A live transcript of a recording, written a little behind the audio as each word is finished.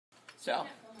So,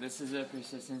 this is a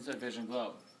persistence of vision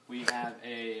globe. We have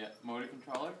a motor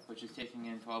controller, which is taking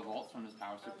in 12 volts from this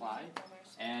power supply,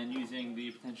 and using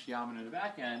the potentiometer in the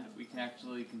back end, we can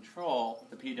actually control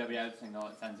the PWM signal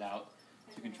it sends out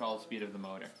to control the speed of the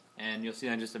motor. And you'll see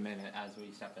that in just a minute as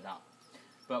we step it up.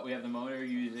 But we have the motor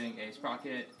using a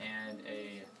sprocket and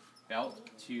a belt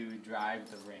to drive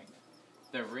the ring.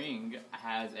 The ring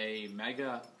has a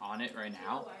Mega on it right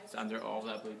now. It's under all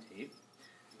that blue tape.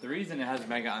 The reason it has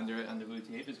Mega under blue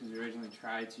tape is because we originally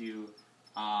tried to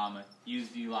use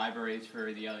the libraries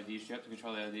for the LED strip to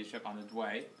control the LED strip on the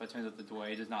Dway, but it turns out the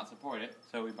Dway does not support it,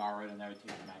 so we borrowed another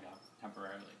tape Mega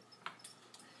temporarily.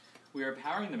 We are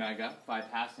powering the Mega by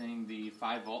passing the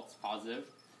 5 volts positive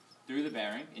through the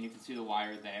bearing, and you can see the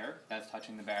wire there that's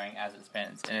touching the bearing as it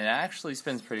spins. And it actually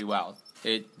spins pretty well.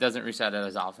 It doesn't reset it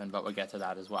as often, but we'll get to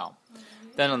that as well.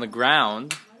 Then on the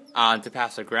ground, to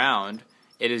pass the ground,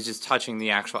 it is just touching the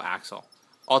actual axle.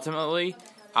 Ultimately,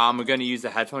 we're going to use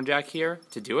the headphone jack here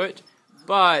to do it,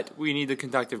 but we need the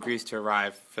conductive grease to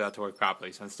arrive for that to work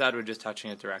properly. So instead, we're just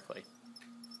touching it directly.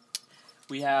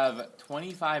 We have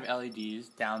 25 LEDs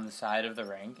down the side of the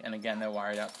ring, and again, they're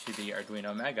wired up to the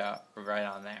Arduino Mega right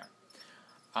on there.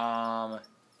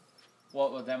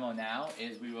 What we'll demo now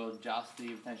is we will adjust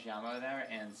the potentiometer there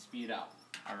and speed up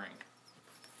our ring.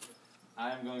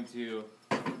 I'm going to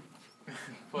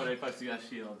put a plexiglass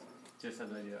shield just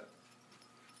as I do it.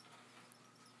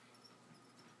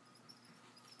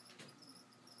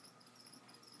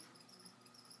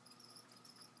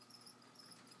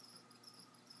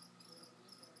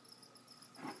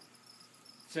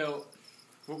 So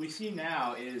what we see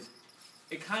now is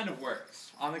it kind of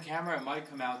works. On the camera it might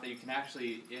come out that it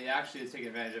actually is taking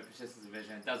advantage of persistence of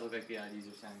vision. It does look like the LEDs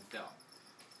are standing still.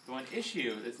 The one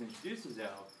issue that's introduced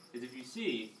though is if you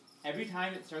see, every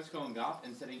time it starts going up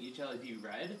and setting each LED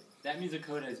red, that means the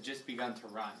code has just begun to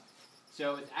run.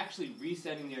 So it's actually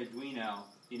resetting the Arduino,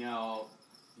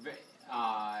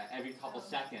 every couple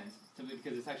seconds, simply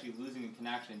because it's actually losing a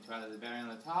connection to either the bearing on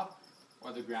the top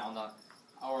or the ground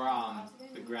on,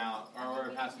 the ground, or we're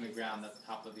passing the ground at the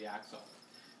top of the axle.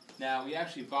 Now we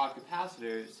actually bought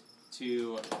capacitors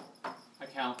to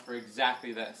account for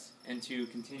exactly this, and to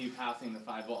continue passing the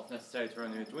 5 volts necessary to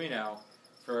run the Arduino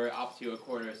for up to a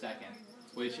quarter of a second,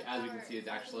 which, as you can see, is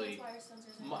actually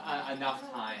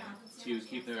enough time to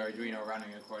keep the Arduino running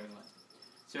accordingly.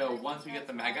 So once we get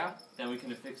the Mega, then we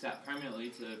can affix that permanently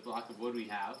to the block of wood we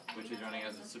have, which is running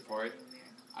as a support.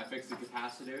 I fix the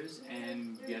capacitors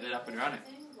and get it up and running.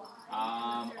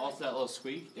 Also, that little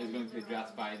squeak is going to be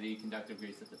addressed by the conductive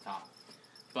grease at the top.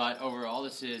 But overall,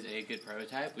 this is a good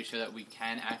prototype. We show that we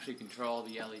can actually control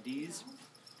the LEDs.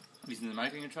 Using the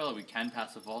microcontroller, we can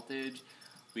pass the voltage,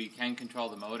 we can control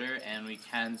the motor, and we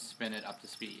can spin it up to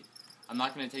speed. I'm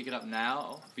not going to take it up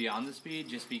now beyond the speed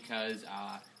just because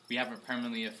we haven't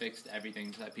permanently affixed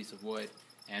everything to that piece of wood,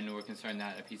 and we're concerned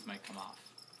that a piece might come off.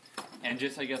 And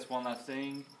just, I guess, one last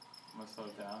thing, I'm going to slow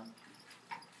it down.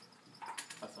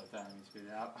 I'll slow it down and speed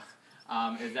it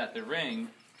out. Is that the ring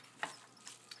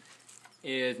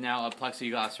is now a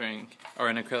plexiglass ring, or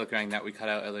an acrylic ring that we cut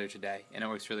out earlier today, and it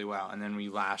works really well. And then we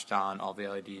lashed on all the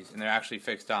LEDs, and they're actually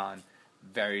fixed on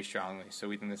very strongly. So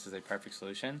we think this is a perfect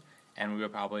solution, and we will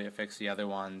probably affix the other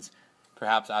ones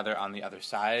perhaps either on the other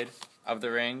side of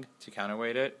the ring to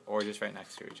counterweight it, or just right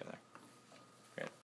next to each other.